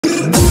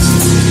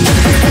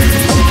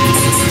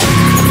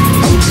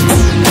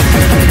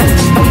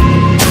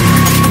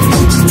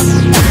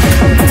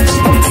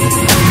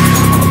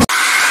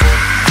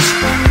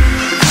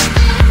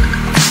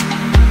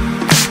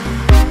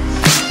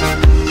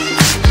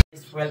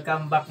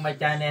Welcome back my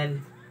channel.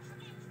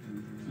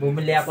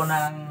 Bumili ako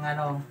ng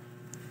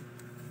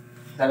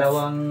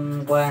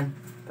dalawang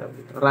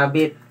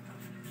rabbit.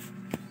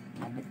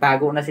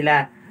 Nagtago na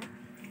sila.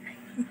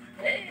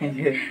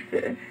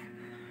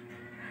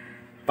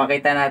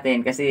 Pakita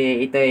natin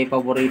kasi ito ay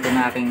paborito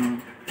na aking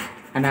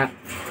anak.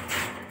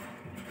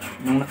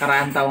 Nung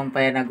nakaraang taon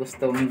pa yan na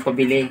gustong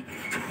pabili.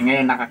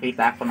 Ngayon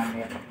nakakita ako ng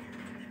meron.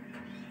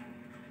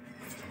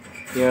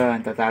 Yan,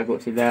 tatago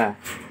sila.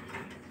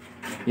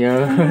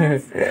 Yun.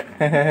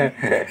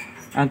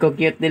 Ang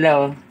cute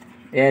nila oh.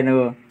 Ayan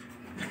oh.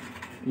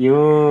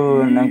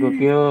 Yun, ang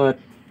cute.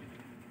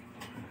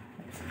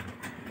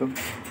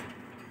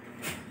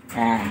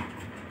 Yan.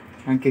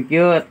 Ang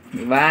cute,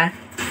 di ba?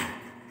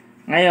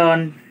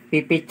 Ngayon,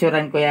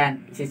 pipicturean ko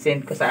yan.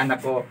 Isisend ko sa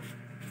anak ko.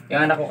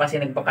 Yung anak ko kasi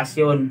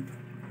nagbakasyon.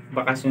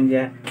 Bakasyon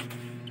dia.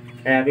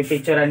 Kaya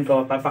pipicturean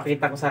ko,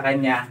 papakita ko sa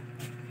kanya.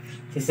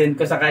 Sisend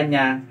ko sa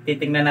kanya,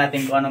 titingnan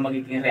natin kung ano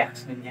magiging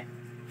reaction niya.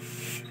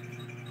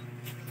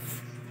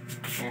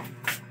 Ayan.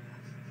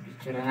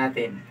 Picture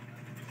natin.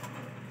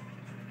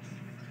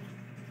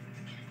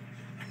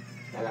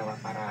 Dalawa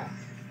para.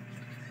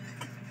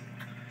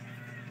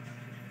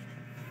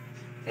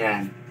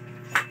 Ayan.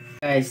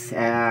 Guys,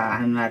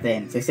 ano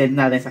natin. Sisend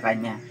natin sa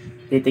kanya.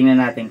 Titingnan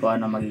natin kung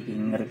ano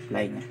magiging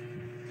reply niya.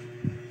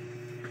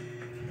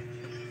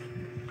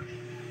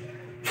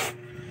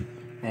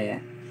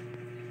 Ayan.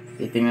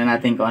 Titingnan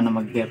natin kung ano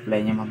magiging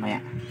reply niya mamaya.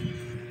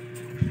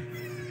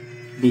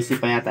 Busy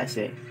pa yata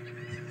siya eh.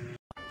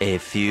 A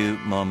few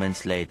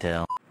moments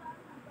later.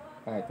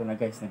 Ito na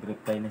guys,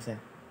 nag-reply na siya.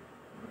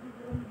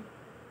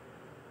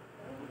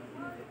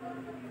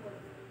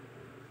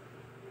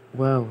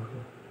 Wow,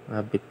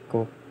 rabbit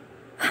ko.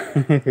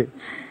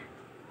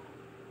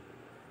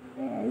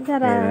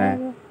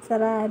 Sarado.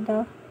 Sarado.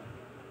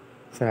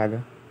 Sarado?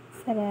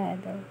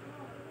 Sarado.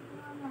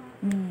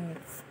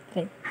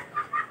 Straight.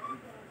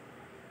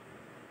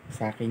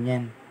 Sa akin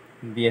yan.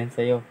 Hindi yan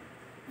sa'yo.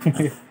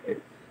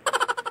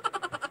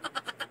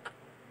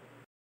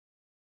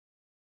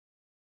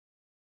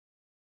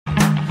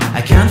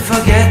 I can't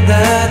forget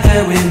the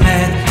day we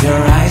met. Your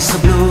eyes so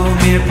blue,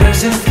 me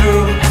piercing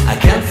through. I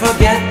can't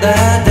forget the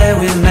day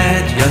we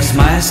met. Your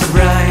smile so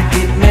bright,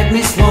 it made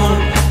me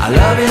swoon. Our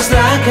love is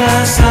like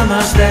a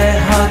summer's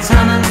day, hot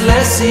and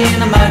endless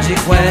in a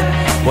magic way.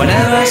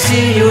 Whenever I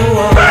see you,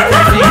 all I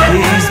can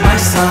think is my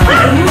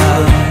summer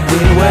love.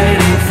 Been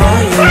waiting for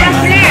you,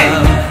 my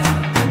love.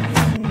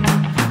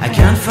 I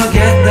can't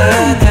forget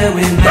the day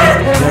we met.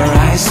 Your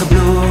eyes so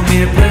blue,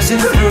 me piercing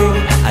through.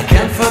 I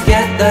can't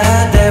forget the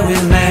day we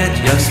met.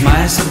 Your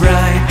smile so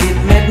bright, it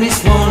made me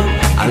swoon.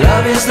 Our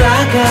love is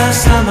like a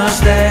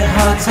summer's day,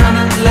 hot and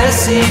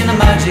endless in a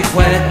magic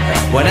way.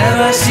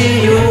 Whenever I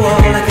see you,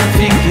 all I can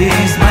think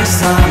is my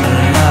summer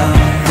love.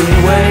 Been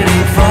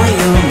waiting for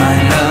you, my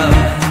love.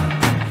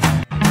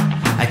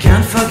 I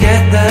can't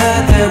forget the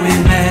day we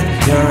met.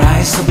 Your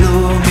eyes so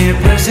blue, me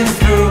piercing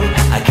through.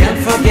 I can't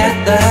forget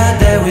the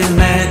day we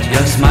met.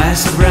 Your smile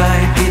so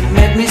bright, it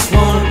made me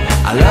swoon.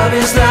 Our love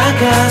is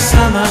like a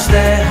summer's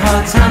day,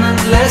 hot and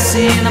endless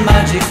in a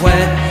magic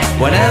way.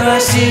 Whenever I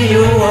see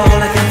you, all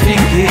I can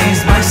think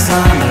is my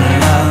summer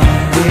love.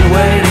 Been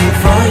waiting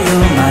for you,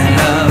 my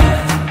love.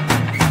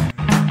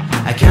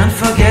 I can't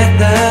forget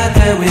the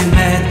day we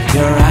met.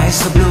 Your eyes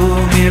so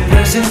blue, me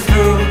piercing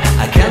through.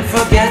 I can't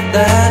forget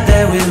the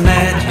day we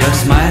met. Your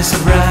smile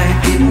so bright,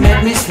 it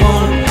made me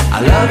swoon.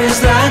 Our love is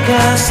like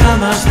a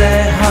summer's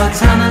day, hot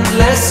and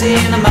endless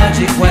in a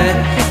magic way.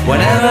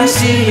 Whenever I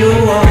see you,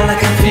 all I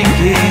can think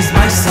is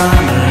my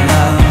summer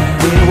love.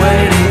 Been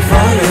waiting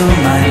for you,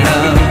 my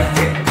love.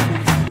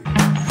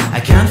 I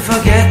can't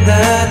forget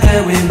the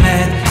day we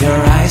met. Your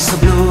eyes so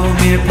blue,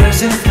 me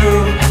piercing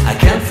through. I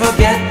can't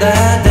forget the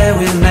day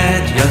we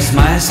met. Your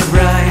smile so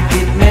bright,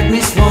 it made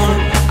me swoon.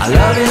 Our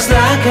love is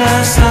like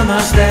a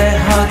summer's day,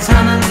 hot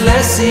and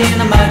endless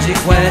in a magic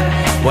way.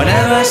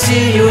 Whenever I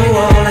see you,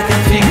 all I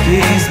can think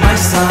is my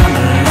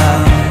summer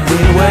love.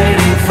 Been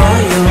waiting for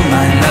you,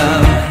 my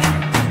love.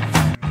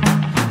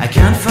 I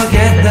can't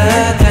forget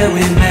the day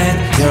we met.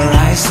 Your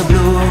eyes so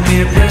blue,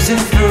 me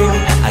piercing through.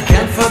 I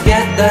can't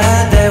forget the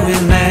day we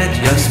met.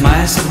 Your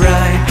smile so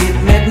bright, it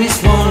made me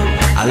swoon.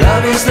 Our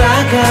love is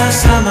like a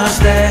summer's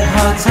day,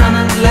 hot and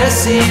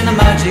endless in a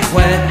magic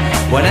way.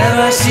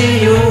 Whenever I see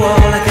you,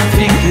 all I can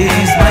think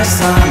is my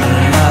summer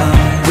love.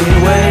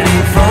 Been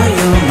waiting for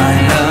you, my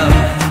love.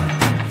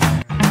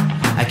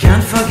 I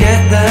can't forget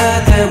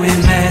the day we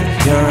met.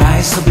 Your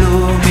eyes so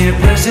blue, me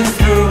piercing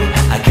through.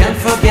 I can't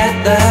forget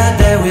the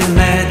day we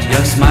met.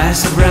 Your smile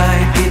so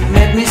bright, it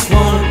made me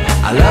swoon.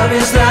 Our love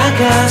is like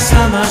a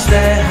summer's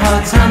day,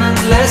 hot and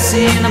endless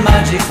in a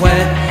magic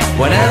way.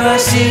 Whenever I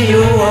see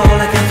you, all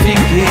I can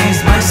think is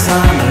my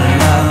summer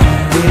love.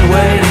 Been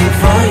waiting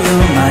for you,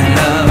 my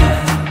love.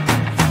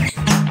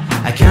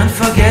 I can't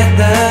forget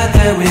the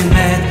day we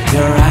met.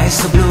 Your eyes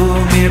so blue,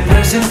 me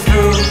piercing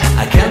through.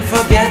 I can't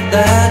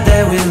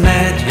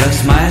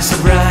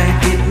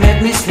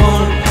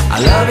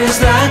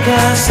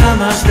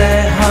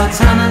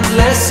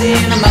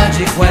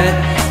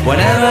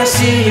Whenever I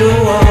see you,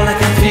 all I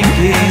can think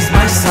is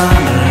my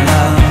summer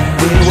love.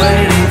 Been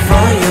waiting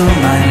for you,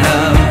 my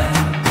love.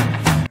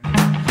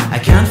 I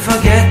can't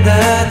forget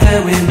the day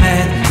we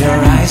met. Your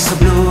eyes so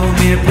blue,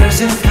 me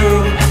piercing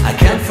through. I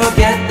can't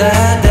forget the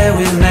day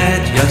we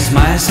met. Your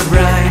smile so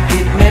bright,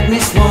 it made me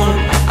swoon.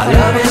 Our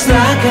love is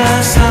like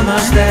a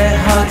summer's day,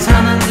 hot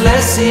and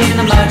endless in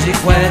a magic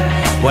way.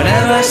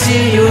 Whenever I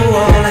see you,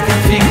 all I can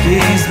think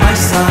is my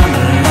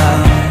summer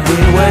love.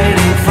 Been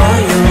waiting for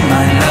you,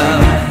 my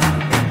love.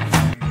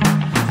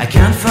 I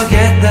can't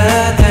forget the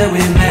day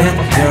we met.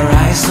 Your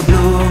eyes so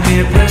blue,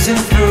 me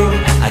piercing through.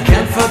 I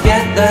can't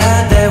forget the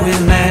day we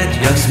met.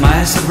 Your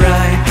smile so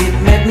bright, it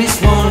made me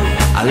swoon.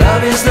 Our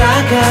love is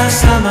like a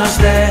summer's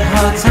day,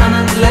 hot and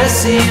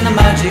endless in a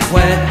magic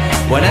way.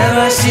 Whenever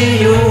I see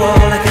you,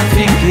 all I can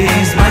think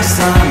is my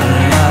summer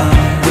love.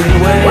 Been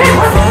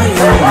waiting for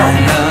you, my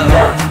love.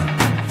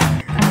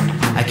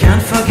 I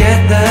can't forget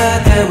the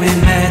day we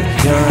met.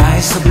 Your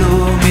eyes so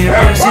blue, me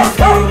piercing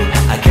through.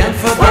 I can't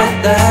forget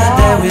the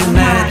day we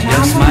met.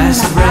 Your smile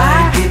so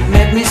bright, it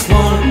made me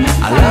swoon.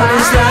 Our love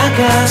is like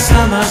a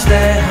summer's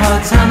day,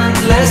 hot and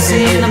endless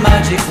in a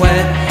magic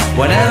way.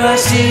 Whenever I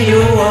see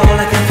you, all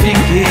I can think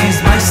is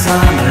my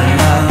summer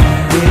love.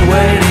 Been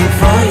waiting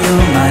for you,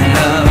 my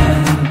love.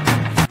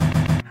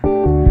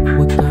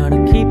 We're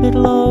gonna keep it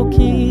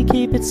low-key,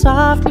 keep it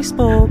softly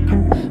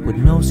spoken, with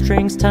no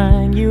strings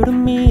tying you to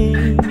me.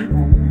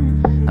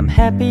 I'm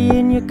happy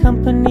in your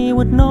company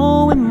with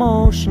no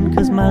emotion,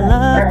 'cause my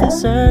love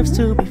deserves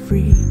to be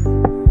free.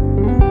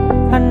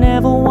 I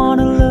never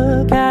wanna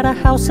look at a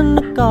house in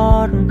the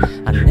garden,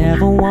 I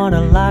never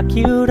wanna lock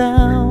you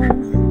down.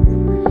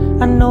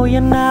 I know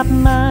you're not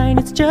mine,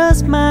 it's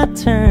just my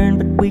turn,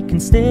 but we can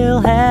still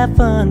have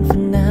fun for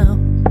now.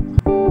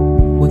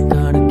 We're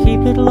gonna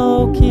keep it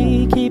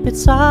low-key, keep it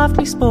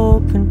softly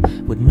spoken,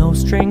 with no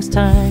strings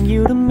tying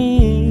you to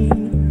me.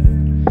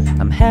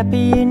 I'm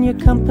happy in your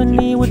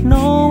company with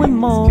no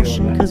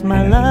emotion, 'cause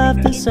my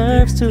love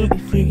deserves to be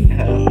free.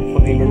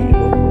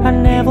 I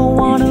never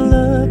wanna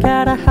look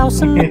at a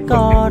house in the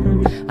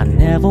garden, I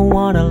never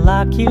wanna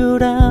lock you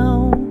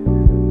down.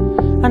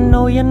 I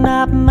know you're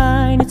not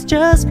mine, it's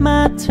just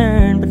my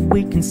turn, but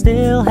we can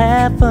still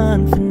have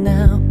fun for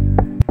now.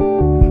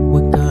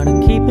 We're gonna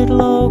keep it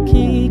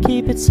low-key,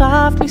 keep it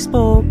softly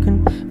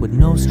spoken, with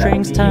no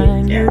strings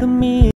tying you to me.